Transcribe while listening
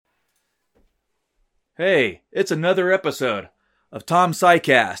Hey, it's another episode of Tom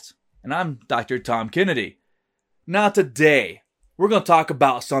SciCast, and I'm Dr. Tom Kennedy. Now today, we're going to talk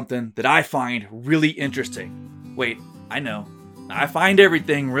about something that I find really interesting. Wait, I know. I find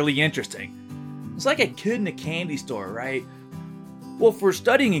everything really interesting. It's like a kid in a candy store, right? Well, for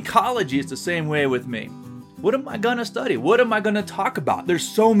studying ecology, it's the same way with me. What am I going to study? What am I going to talk about? There's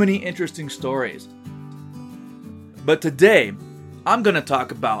so many interesting stories. But today, I'm going to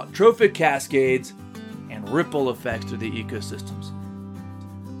talk about trophic cascades and ripple effects to the ecosystems.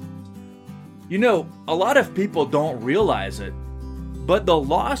 You know, a lot of people don't realize it, but the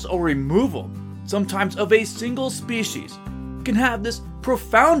loss or removal, sometimes of a single species, can have this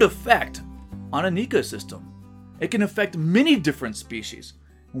profound effect on an ecosystem. It can affect many different species,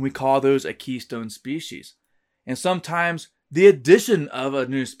 and we call those a keystone species. And sometimes the addition of a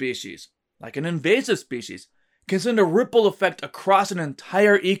new species, like an invasive species, can send a ripple effect across an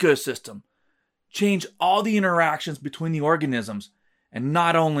entire ecosystem, change all the interactions between the organisms, and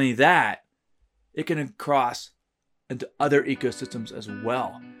not only that, it can cross into other ecosystems as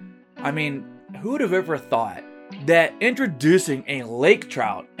well. I mean, who would have ever thought that introducing a lake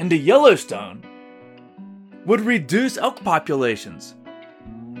trout into Yellowstone would reduce elk populations?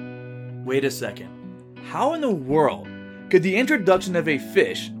 Wait a second. How in the world could the introduction of a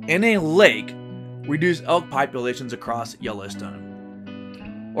fish in a lake reduce elk populations across Yellowstone?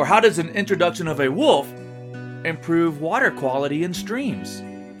 Or how does an introduction of a wolf improve water quality in streams?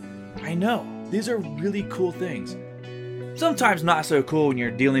 I know, these are really cool things. Sometimes not so cool when you're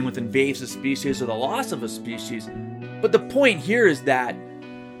dealing with invasive species or the loss of a species, but the point here is that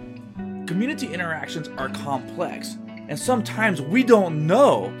community interactions are complex, and sometimes we don't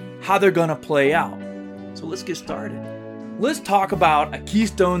know how they're going to play out. So let's get started. Let's talk about a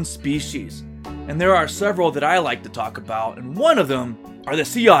keystone species. And there are several that I like to talk about, and one of them are the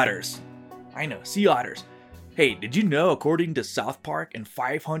sea otters. I know, sea otters. Hey, did you know, according to South Park, in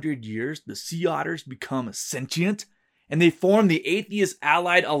 500 years, the sea otters become sentient, and they form the Atheist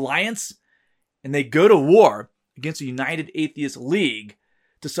Allied Alliance, and they go to war against the United Atheist League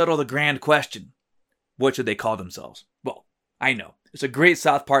to settle the grand question. What should they call themselves? Well, I know. It's a great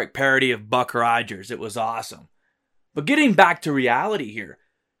South Park parody of Buck Rogers. It was awesome. But getting back to reality here,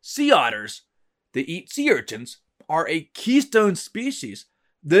 sea otters, they eat sea urchins, are a keystone species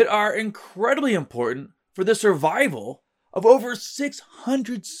that are incredibly important for the survival of over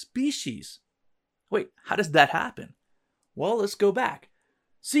 600 species. Wait, how does that happen? Well, let's go back.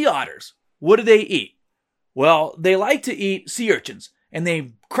 Sea otters, what do they eat? Well, they like to eat sea urchins, and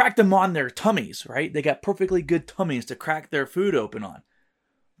they crack them on their tummies, right? They got perfectly good tummies to crack their food open on.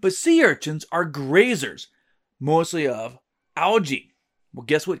 But sea urchins are grazers, mostly of algae. Well,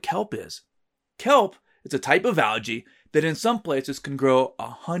 guess what kelp is? Kelp is a type of algae that in some places can grow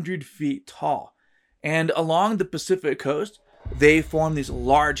 100 feet tall. And along the Pacific coast, they form these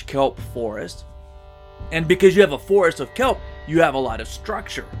large kelp forests. And because you have a forest of kelp, you have a lot of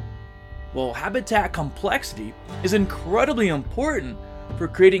structure. Well, habitat complexity is incredibly important for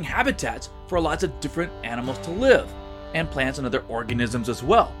creating habitats for lots of different animals to live, and plants and other organisms as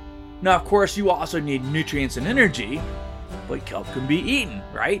well. Now, of course, you also need nutrients and energy, but kelp can be eaten,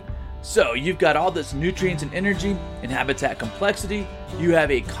 right? So you've got all this nutrients and energy and habitat complexity. You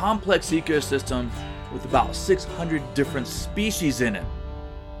have a complex ecosystem with about 600 different species in it.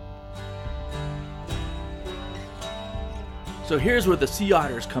 So here's where the sea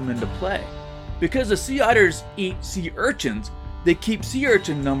otters come into play. Because the sea otters eat sea urchins, they keep sea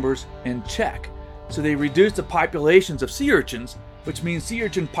urchin numbers in check. So they reduce the populations of sea urchins, which means sea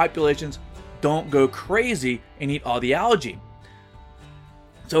urchin populations don't go crazy and eat all the algae.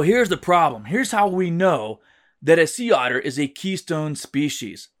 So here's the problem. Here's how we know that a sea otter is a keystone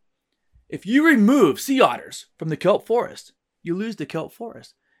species. If you remove sea otters from the kelp forest, you lose the kelp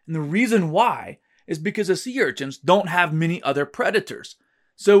forest. And the reason why is because the sea urchins don't have many other predators.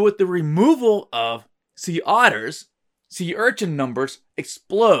 So with the removal of sea otters, sea urchin numbers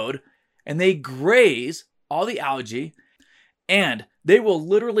explode and they graze all the algae, and they will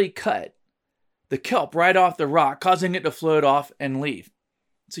literally cut the kelp right off the rock, causing it to float off and leave.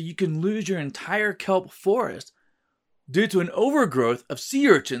 So you can lose your entire kelp forest due to an overgrowth of sea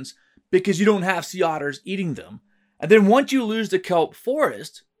urchins because you don't have sea otters eating them. And then once you lose the kelp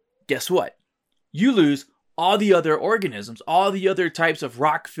forest, guess what? You lose all the other organisms, all the other types of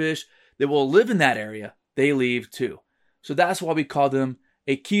rockfish that will live in that area, they leave too. So that's why we call them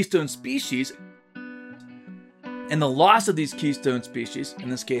a keystone species. And the loss of these keystone species, in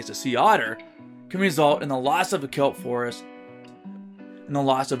this case a sea otter, can result in the loss of a kelp forest and the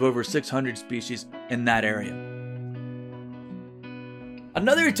loss of over 600 species in that area.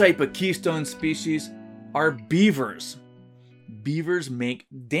 Another type of keystone species are beavers. Beavers make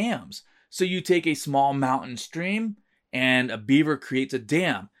dams. So you take a small mountain stream and a beaver creates a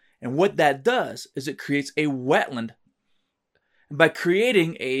dam. And what that does is it creates a wetland. And by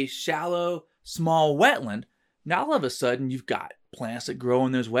creating a shallow, small wetland, now all of a sudden you've got plants that grow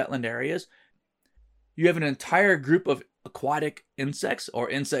in those wetland areas. You have an entire group of aquatic insects, or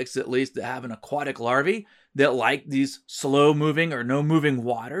insects at least that have an aquatic larvae that like these slow-moving or no-moving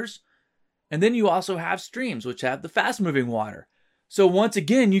waters. And then you also have streams, which have the fast-moving water. So once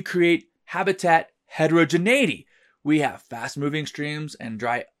again, you create habitat heterogeneity. We have fast-moving streams and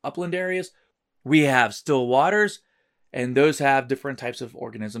dry upland areas. We have still waters, and those have different types of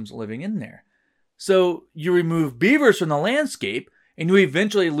organisms living in there. So you remove beavers from the landscape, and you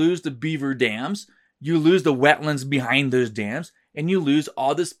eventually lose the beaver dams. You lose the wetlands behind those dams, and you lose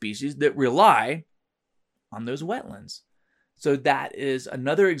all the species that rely on those wetlands. So that is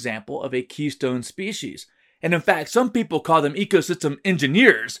another example of a keystone species. And in fact, some people call them ecosystem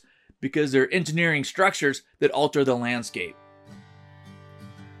engineers because they're engineering structures that alter the landscape.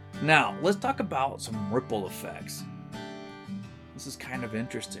 Now, let's talk about some ripple effects. This is kind of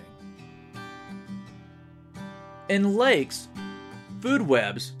interesting. In lakes, food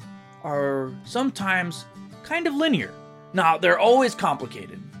webs are sometimes kind of linear. Now, they're always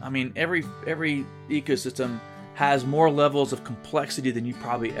complicated. I mean, every ecosystem has more levels of complexity than you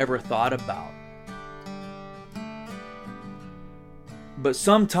probably ever thought about. But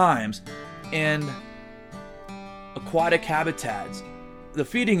sometimes in aquatic habitats, the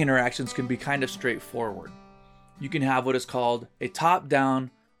feeding interactions can be kind of straightforward. You can have what is called a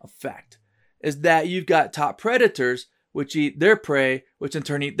top-down effect. Is that you've got top predators which eat their prey, which in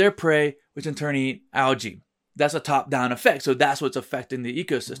turn eat their prey, which in turn eat algae. That's a top-down effect, so that's what's affecting the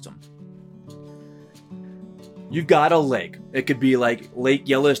ecosystem. You've got a lake. It could be like Lake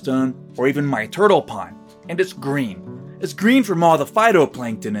Yellowstone or even my turtle pond, and it's green. It's green from all the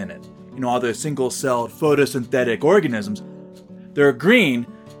phytoplankton in it. All those single-celled photosynthetic organisms. They're green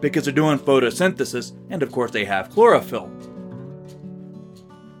because they're doing photosynthesis, and of course they have chlorophyll.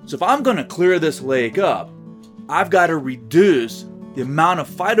 So if I'm going to clear this lake up, I've got to reduce the amount of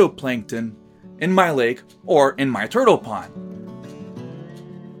phytoplankton in my lake or in my turtle pond.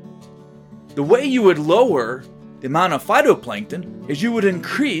 The way you would lower the amount of phytoplankton is you would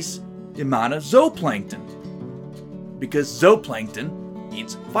increase the amount of zooplankton, because zooplankton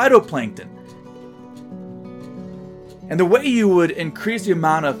eats phytoplankton. And the way you would increase the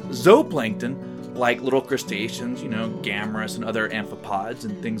amount of zooplankton, like little crustaceans, Gammarus and other amphipods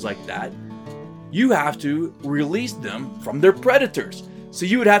and things like that, you have to release them from their predators. So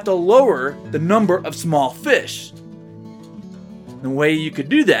you would have to lower the number of small fish. The way you could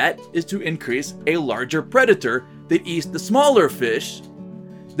do that is to increase a larger predator that eats the smaller fish,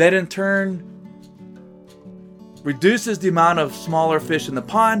 that in turn reduces the amount of smaller fish in the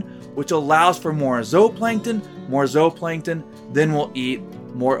pond, which allows for more zooplankton. More zooplankton then will eat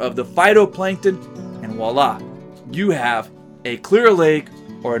more of the phytoplankton, and voila, you have a clear lake,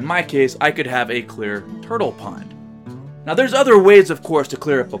 or in my case, I could have a clear turtle pond. Now there's other ways, of course, to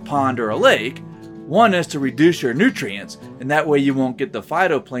clear up a pond or a lake. One is to reduce your nutrients, and that way you won't get the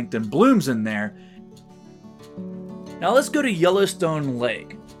phytoplankton blooms in there. Now let's go to Yellowstone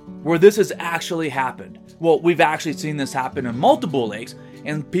Lake, where this has actually happened. Well, we've actually seen this happen in multiple lakes,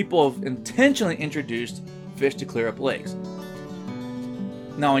 and people have intentionally introduced fish to clear up lakes.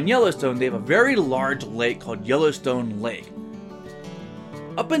 Now in Yellowstone, they have a very large lake called Yellowstone Lake.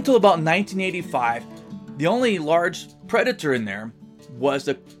 Up until about 1985, the only large predator in there was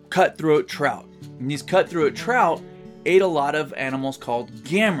the cutthroat trout. And these cutthroat trout ate a lot of animals called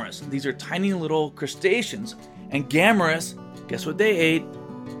Gammarus. These are tiny little crustaceans. And Gammarus, guess what they ate?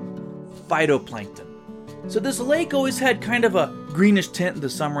 Phytoplankton. So this lake always had kind of a greenish tint in the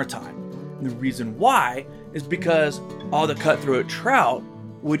summertime. And the reason why is because all the cutthroat trout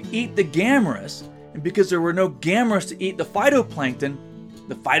would eat the Gammarus, and because there were no Gammarus to eat the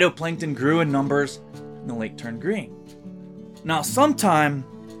phytoplankton grew in numbers and the lake turned green. Now sometime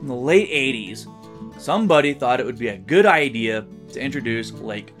in the late 80s, somebody thought it would be a good idea to introduce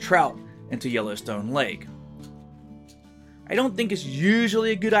lake trout into Yellowstone Lake. I don't think it's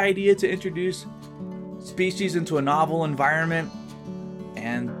usually a good idea to introduce species into a novel environment,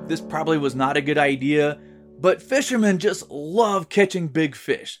 and this probably was not a good idea, but fishermen just love catching big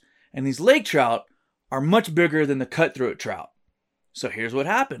fish, and these lake trout are much bigger than the cutthroat trout. So here's what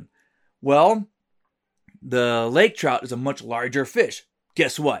happened. Well, the lake trout is a much larger fish.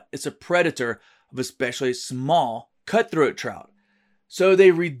 Guess what? It's a predator of especially small cutthroat trout. So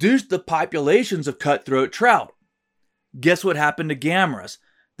they reduced the populations of cutthroat trout. Guess what happened to Gammarus?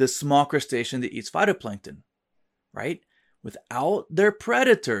 this small crustacean that eats phytoplankton, right? Without their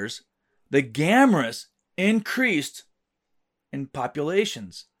predators, the gammas increased in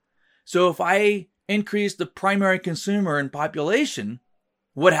populations. So if I increase the primary consumer in population,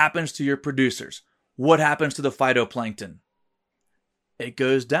 what happens to your producers? What happens to the phytoplankton? It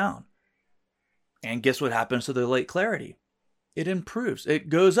goes down. And guess what happens to the lake clarity? It improves. It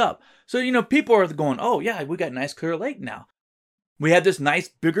goes up. So, people are going, oh yeah, we got a nice clear lake now. We have this nice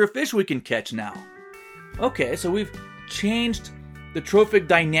bigger fish we can catch now. Okay, so we've changed the trophic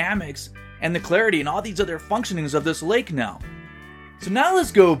dynamics and the clarity and all these other functionings of this lake now. So now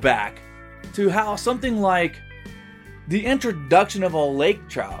let's go back to how something like the introduction of a lake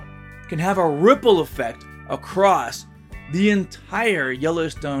trout can have a ripple effect across the entire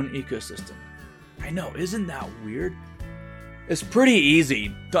Yellowstone ecosystem. I know, isn't that weird? It's pretty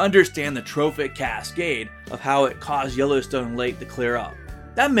easy to understand the trophic cascade of how it caused Yellowstone Lake to clear up.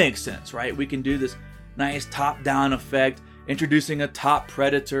 That makes sense, right? We can do this nice top-down effect, introducing a top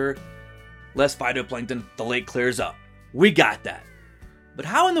predator, less phytoplankton, the lake clears up. We got that. But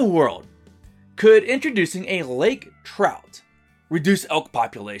how in the world could introducing a lake trout reduce elk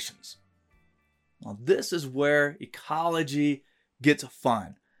populations? Well, this is where ecology gets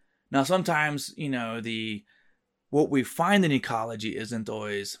fun. Now, sometimes, what we find in ecology isn't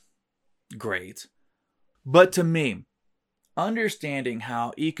always great. But to me, understanding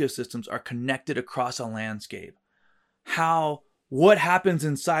how ecosystems are connected across a landscape, how what happens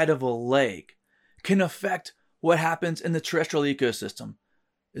inside of a lake can affect what happens in the terrestrial ecosystem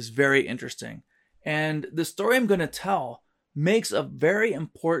is very interesting. And the story I'm going to tell makes a very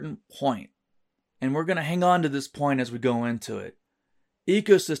important point. And we're going to hang on to this point as we go into it.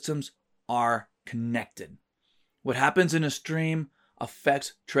 Ecosystems are connected. What happens in a stream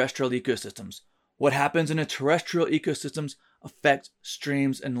affects terrestrial ecosystems. What happens in a terrestrial ecosystems affects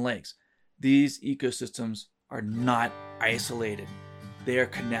streams and lakes. These ecosystems are not isolated. They are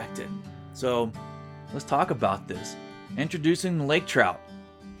connected. So let's talk about this. Introducing the lake trout.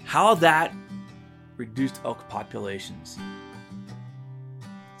 How that reduced elk populations.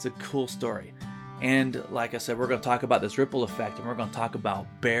 It's a cool story. And like I said, we're going to talk about this ripple effect, and we're going to talk about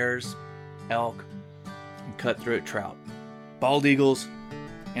bears, elk, and cutthroat trout, bald eagles,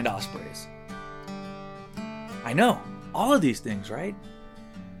 and ospreys. I know, all of these things, right?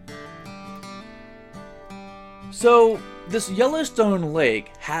 So, this Yellowstone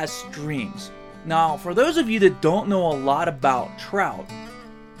Lake has streams. Now, for those of you that don't know a lot about trout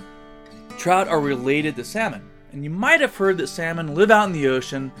are related to salmon. And you might have heard that salmon live out in the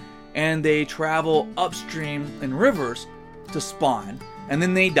ocean and they travel upstream in rivers to spawn, and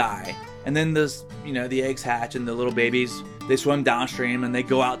then they die, and then the eggs hatch and the little babies, they swim downstream and they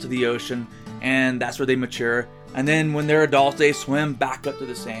go out to the ocean, and that's where they mature, and then when they're adults they swim back up to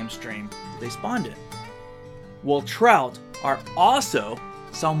the same stream they spawned in. Well, trout are also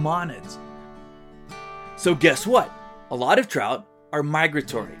salmonids. So guess what? A lot of trout are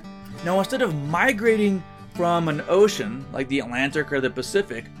migratory. Now, instead of migrating from an ocean like the Atlantic or the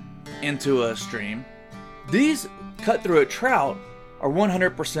Pacific into a stream, these cutthroat trout are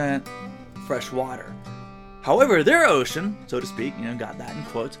 100% freshwater. However, their ocean, so to speak, got that in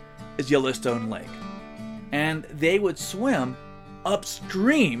quotes, is Yellowstone Lake. And they would swim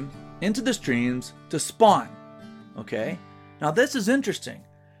upstream into the streams to spawn. Okay? Now this is interesting.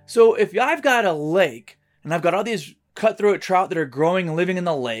 So if I've got a lake and I've got all these cutthroat trout that are growing and living in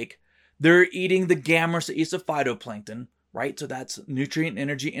the lake, they're eating the gammas that eats the phytoplankton, right? So that's nutrient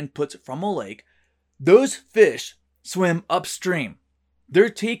energy inputs from a lake. Those fish swim upstream. They're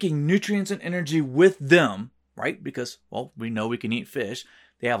taking nutrients and energy with them, right? Because, well, we know we can eat fish.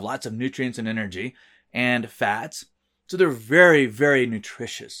 They have lots of nutrients and energy and fats. So they're very, very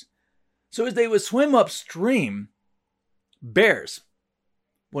nutritious. So as they would swim upstream, bears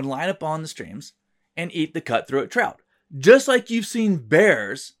would line up on the streams and eat the cutthroat trout. Just like you've seen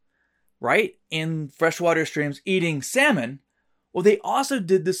bears, right, in freshwater streams eating salmon, well, they also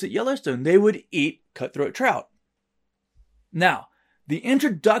did this at Yellowstone. They would eat cutthroat trout. Now, the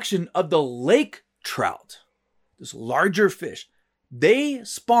introduction of the lake trout, this larger fish, they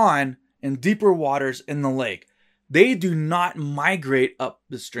spawn in deeper waters in the lake. They do not migrate up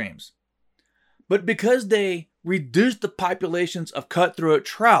the streams. But because they reduced the populations of cutthroat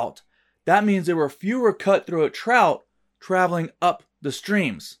trout, that means there were fewer cutthroat trout traveling up the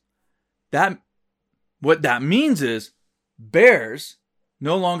streams. What that means is bears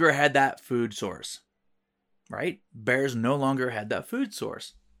no longer had that food source, right? Bears no longer had that food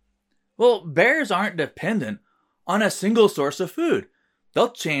source. Well, bears aren't dependent on a single source of food.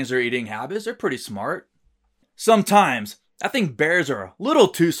 They'll change their eating habits. They're pretty smart. Sometimes I think bears are a little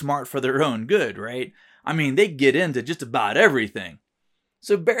too smart for their own good, right? I mean, they get into just about everything.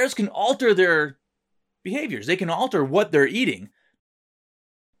 So bears can alter their behaviors. They can alter what they're eating.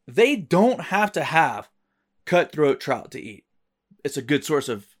 They don't have to have cutthroat trout to eat. It's a good source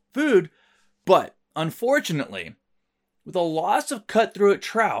of food, but unfortunately, with a loss of cutthroat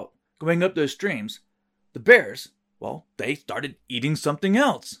trout going up those streams, the bears, well, they started eating something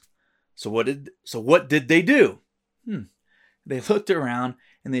else. So what did they do? They looked around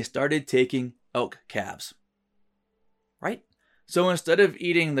and they started taking elk calves. Right? So instead of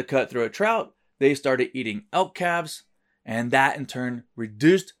eating the cutthroat trout, they started eating elk calves, and that in turn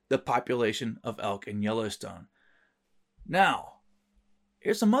reduced the population of elk in Yellowstone. Now,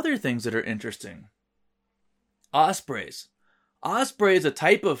 here's some other things that are interesting. Ospreys. Osprey is a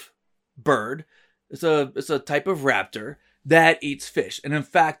type of bird. It's a type of raptor that eats fish. And in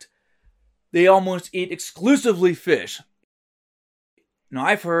fact, they almost eat exclusively fish. Now,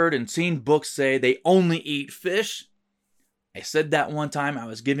 I've heard and seen books say they only eat fish. I said that one time. I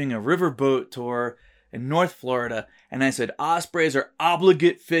was giving a riverboat tour in North Florida, and I said ospreys are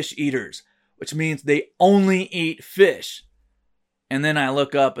obligate fish eaters, which means they only eat fish. And then I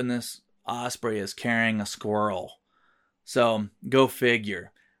look up and this osprey is carrying a squirrel. So go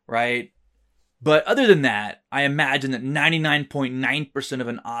figure, right? But other than that, I imagine that 99.9% of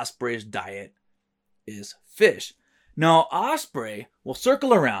an osprey's diet is fish. Now, osprey will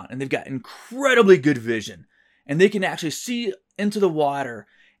circle around, and they've got incredibly good vision, and they can actually see into the water,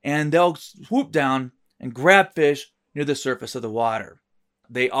 and they'll swoop down and grab fish near the surface of the water.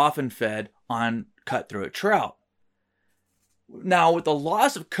 They often fed on cutthroat trout. Now, with the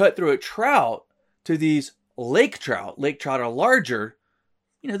loss of cutthroat trout to these lake trout are larger.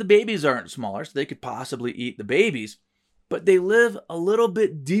 The babies aren't smaller, so they could possibly eat the babies, but they live a little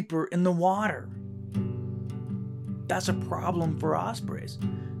bit deeper in the water. That's a problem for ospreys.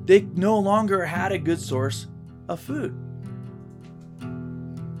 They no longer had a good source of food.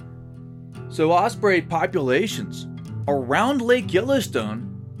 So osprey populations around Lake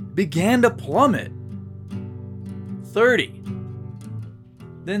Yellowstone began to plummet. 30,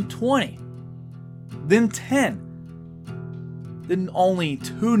 then 20, then 10, then only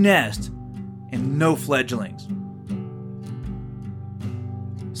 2 nests and no fledglings.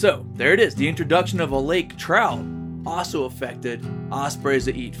 So there it is. The introduction of a lake trout also affected ospreys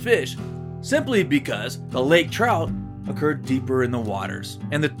that eat fish, simply because the lake trout occurred deeper in the waters,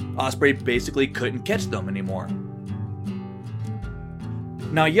 and the osprey basically couldn't catch them anymore.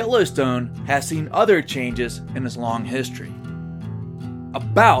 Now, Yellowstone has seen other changes in its long history.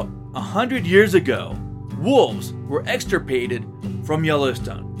 About 100 years ago, wolves were extirpated from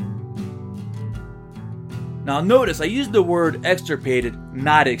Yellowstone. Now notice I used the word extirpated,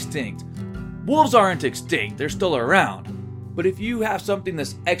 not extinct. Wolves aren't extinct, they're still around. But if you have something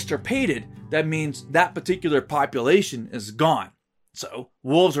that's extirpated, that means that particular population is gone. So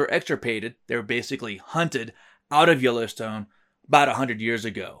wolves were extirpated, they were basically hunted out of Yellowstone about 100 years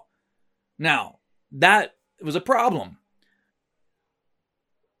ago. Now, that was a problem.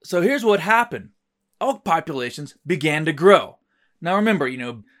 So here's what happened. Elk populations began to grow. Now remember,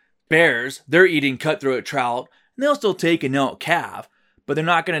 bears, they're eating cutthroat trout, and they'll still take an elk calf, but they're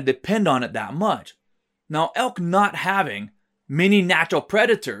not going to depend on it that much. Now, elk not having many natural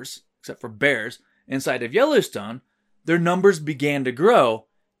predators, except for bears, inside of Yellowstone, their numbers began to grow,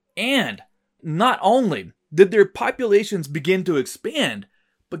 and not only did their populations begin to expand,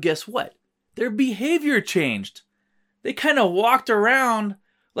 but guess what? Their behavior changed. They kind of walked around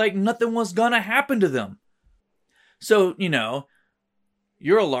like nothing was going to happen to them. So,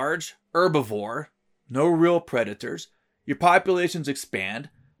 you're a large herbivore, no real predators, your populations expand,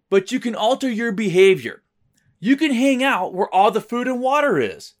 but you can alter your behavior. You can hang out where all the food and water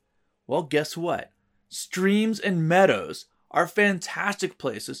is. Well, guess what? Streams and meadows are fantastic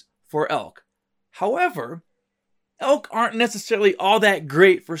places for elk. However, elk aren't necessarily all that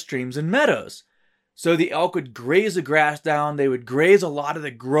great for streams and meadows. So the elk would graze the grass down, they would graze a lot of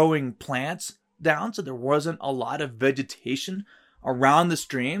the growing plants down, so there wasn't a lot of vegetation around the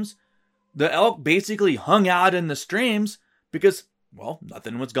streams. The elk basically hung out in the streams because,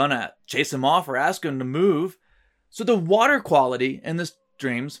 nothing was gonna chase them off or ask them to move. So the water quality in the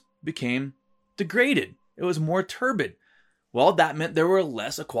streams became degraded. It was more turbid. Well, that meant there were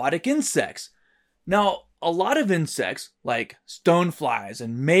less aquatic insects. Now, a lot of insects, like stoneflies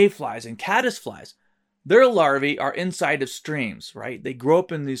and mayflies and caddisflies, their larvae are inside of streams, right? They grow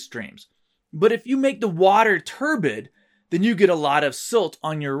up in these streams. But if you make the water turbid, then you get a lot of silt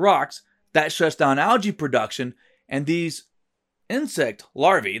on your rocks. That shuts down algae production, and these insect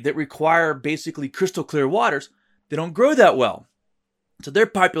larvae that require basically crystal clear waters, they don't grow that well. So their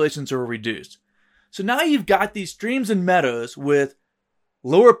populations are reduced. So now you've got these streams and meadows with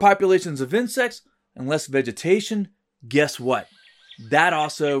lower populations of insects and less vegetation. Guess what? That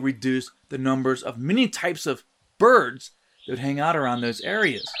also reduced the numbers of many types of birds that would hang out around those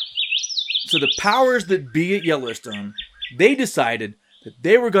areas. So the powers that be at Yellowstone, they decided that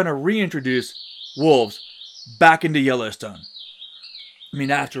they were going to reintroduce wolves back into Yellowstone. I mean,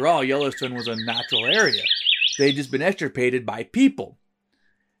 after all, Yellowstone was a natural area. They'd just been extirpated by people.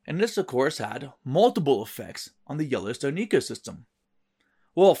 And this, of course, had multiple effects on the Yellowstone ecosystem.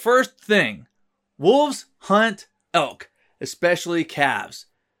 Well, first thing, wolves hunt elk, especially calves.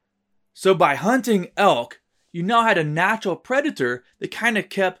 So by hunting elk, you now had a natural predator that kind of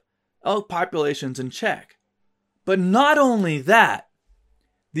kept elk populations in check. But not only that,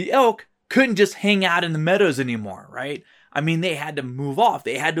 the elk couldn't just hang out in the meadows anymore, right? I mean, they had to move off.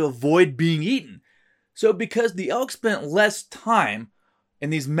 They had to avoid being eaten. So because the elk spent less time in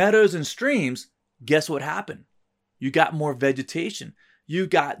these meadows and streams, guess what happened? You got more vegetation. You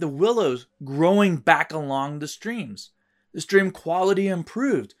got the willows growing back along the streams. The stream quality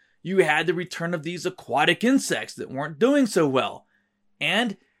improved. You had the return of these aquatic insects that weren't doing so well.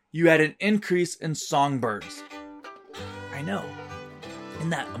 And you had an increase in songbirds. I know. Isn't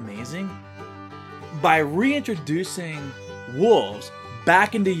that amazing? By reintroducing wolves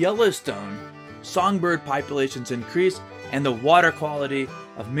back into Yellowstone, songbird populations increased and the water quality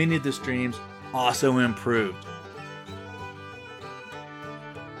of many of the streams also improved.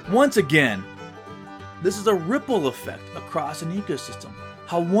 Once again, this is a ripple effect across an ecosystem.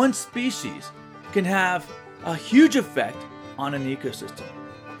 How one species can have a huge effect on an ecosystem.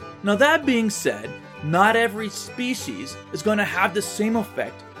 Now that being said, not every species is going to have the same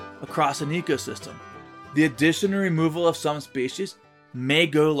effect across an ecosystem. The addition or removal of some species may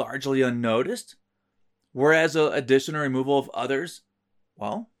go largely unnoticed, whereas the addition or removal of others,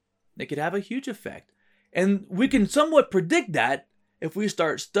 well, they could have a huge effect. And we can somewhat predict that if we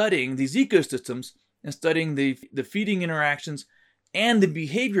start studying these ecosystems and studying the feeding interactions and the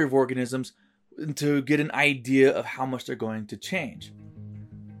behavior of organisms to get an idea of how much they're going to change.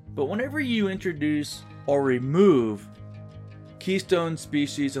 But whenever you introduce or remove keystone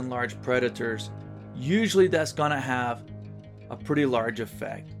species and large predators, usually that's going to have a pretty large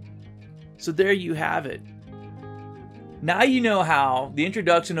effect. So there you have it. Now you know how the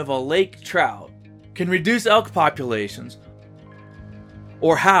introduction of a lake trout can reduce elk populations,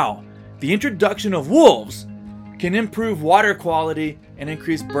 or how the introduction of wolves can improve water quality and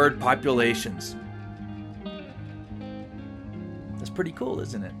increase bird populations. That's pretty cool,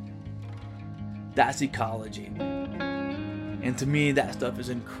 isn't it? That's ecology. And to me, that stuff is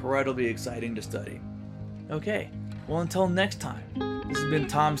incredibly exciting to study. Okay, well, until next time, this has been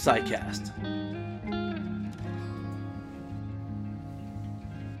Tom SciCast.